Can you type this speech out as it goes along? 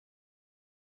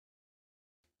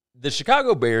The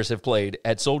Chicago Bears have played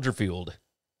at Soldier Field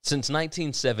since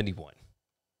 1971.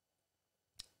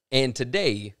 And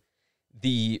today,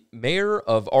 the mayor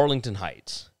of Arlington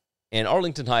Heights, and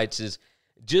Arlington Heights is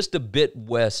just a bit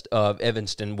west of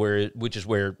Evanston, which is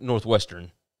where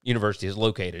Northwestern University is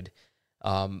located.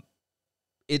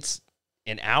 It's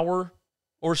an hour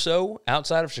or so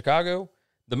outside of Chicago.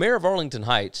 The mayor of Arlington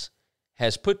Heights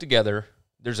has put together,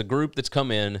 there's a group that's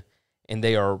come in, and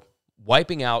they are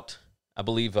wiping out, I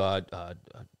believe, an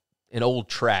old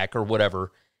track or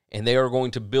whatever, and they are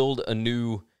going to build a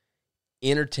new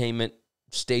entertainment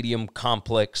stadium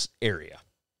complex area.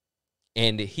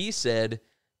 And he said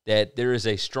that there is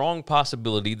a strong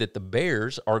possibility that the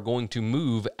Bears are going to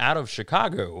move out of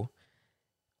Chicago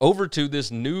over to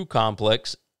this new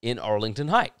complex in Arlington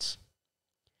Heights.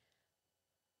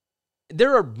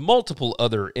 There are multiple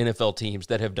other NFL teams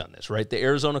that have done this, right? The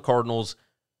Arizona Cardinals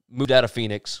moved out of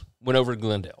Phoenix, went over to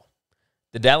Glendale.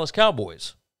 The Dallas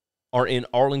Cowboys are in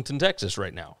Arlington, Texas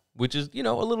right now, which is,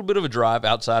 a little bit of a drive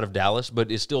outside of Dallas,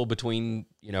 but is still between,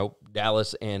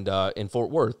 Dallas and Fort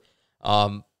Worth.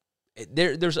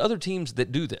 There's other teams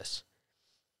that do this.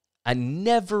 I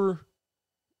never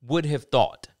would have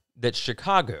thought that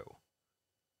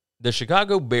the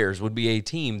Chicago Bears would be a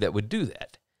team that would do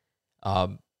that.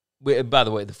 By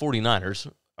the way, the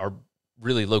 49ers are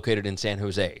really located in San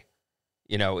Jose.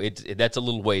 That's a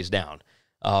little ways down.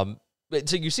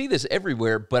 So you see this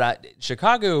everywhere, but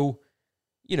Chicago,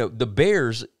 the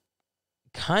Bears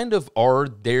kind of are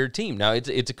their team. Now, it's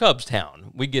a Cubs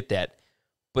town. We get that.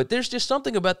 But there's just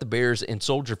something about the Bears and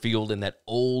Soldier Field and that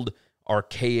old,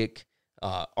 archaic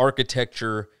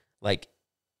architecture. Like,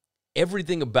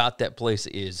 everything about that place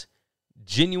is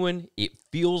genuine. It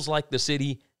feels like the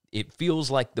city. It feels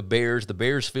like the Bears. The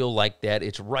Bears feel like that.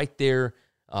 It's right there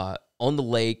on the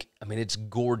lake. I mean, it's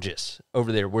gorgeous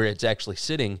over there where it's actually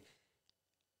sitting.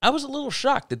 I was a little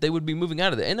shocked that they would be moving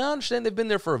out of there. And I understand they've been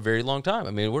there for a very long time.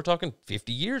 I mean, we're talking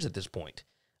 50 years at this point.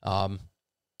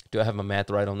 Do I have my math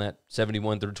right on that?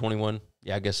 71 through 21?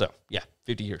 Yeah, I guess so. Yeah,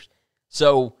 50 years.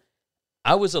 So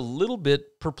I was a little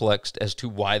bit perplexed as to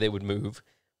why they would move.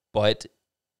 But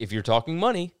if you're talking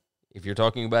money, if you're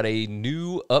talking about a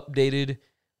new, updated,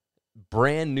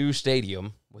 brand new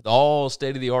stadium with all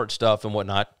state-of-the-art stuff and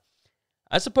whatnot,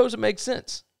 I suppose it makes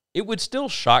sense. It would still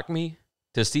shock me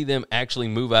to see them actually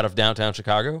move out of downtown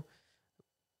Chicago,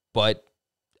 but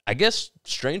I guess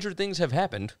stranger things have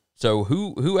happened. So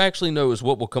who actually knows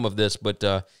what will come of this? But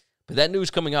that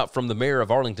news coming out from the mayor of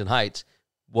Arlington Heights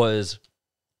was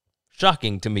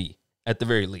shocking to me, at the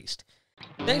very least.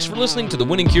 Thanks for listening to the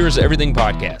Winning Cures Everything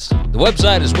podcast. The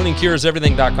website is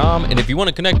winningcureseverything.com, and if you want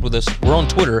to connect with us, we're on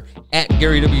Twitter at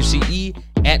GaryWCE,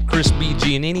 at Chris B.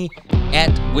 Giannini,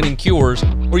 at Winning Cures,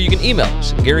 or you can email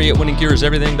us, Gary at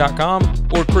winningcureseverything.com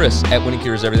or Chris at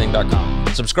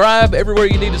winningcureseverything.com. Subscribe everywhere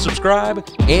you need to subscribe,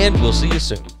 and we'll see you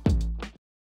soon.